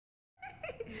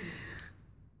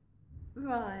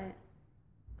Right.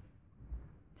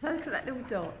 So look at that little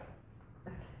dot.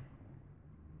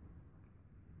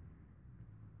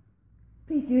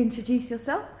 Please you introduce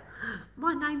yourself.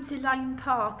 My name's Elaine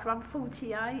Parker, I'm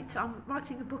 48. I'm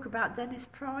writing a book about Dennis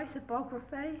Price, a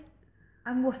biography.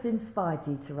 And what inspired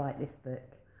you to write this book?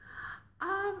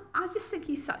 I just think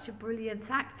he's such a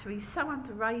brilliant actor. He's so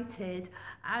underrated,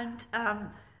 and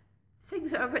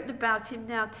things that are written about him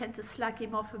now tend to slag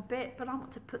him off a bit, but I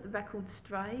want to put the record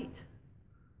straight.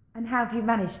 And how have you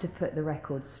managed to put the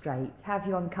record straight? How have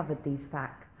you uncovered these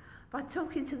facts? By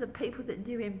talking to the people that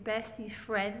knew him best, his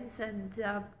friends and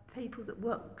people that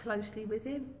worked closely with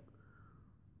him.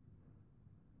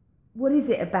 What is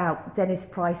it about Dennis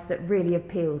Price that really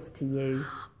appeals to you?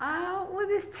 Well,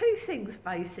 there's two things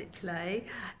basically.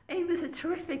 He was a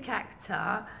terrific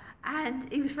actor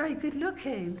and he was very good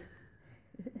looking.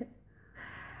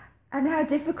 And how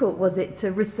difficult was it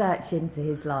to research into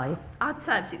his life? I'd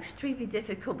say it was extremely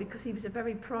difficult because he was a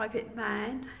very private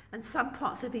man and some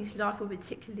parts of his life were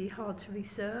particularly hard to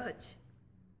research.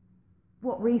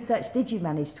 What research did you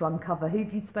manage to uncover? Who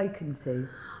have you spoken to?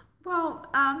 Well,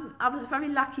 I was very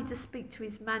lucky to speak to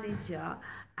his manager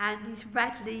and his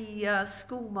Radley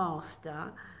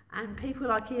schoolmaster and people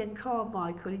like Ian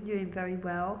Carmichael who knew him very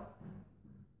well.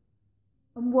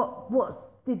 And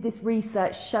what did this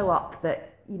research show up that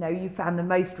you found the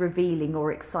most revealing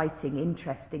or exciting,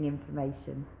 interesting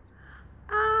information?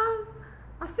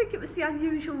 I think it was the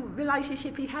unusual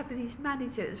relationship he had with his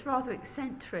manager. It was rather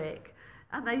eccentric.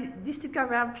 And they used to go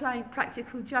around playing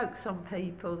practical jokes on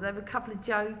people. There were a couple of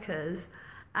jokers,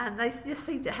 and they just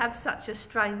seemed to have such a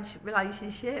strange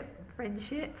relationship,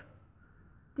 friendship.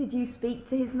 Did you speak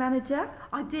to his manager?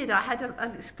 I did. I had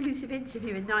an exclusive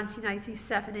interview in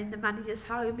 1987 in the manager's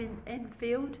home in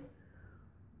Enfield.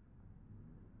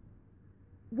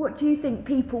 What do you think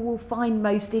people will find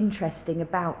most interesting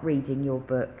about reading your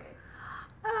book?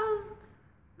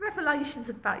 Revelations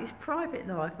about his private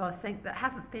life, I think, that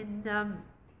haven't been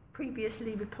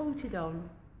previously reported on.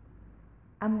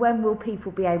 And when will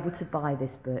people be able to buy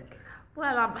this book?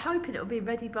 Well, I'm hoping it'll be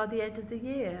ready by the end of the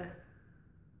year.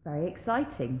 Very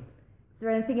exciting. Is there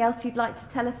anything else you'd like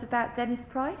to tell us about Dennis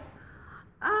Price?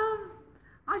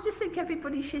 I just think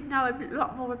everybody should know a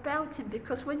lot more about him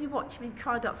because when you watch him in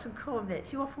Kai Dots and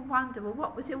Cornets, you often wonder, well,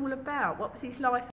 what was it all about? What was his life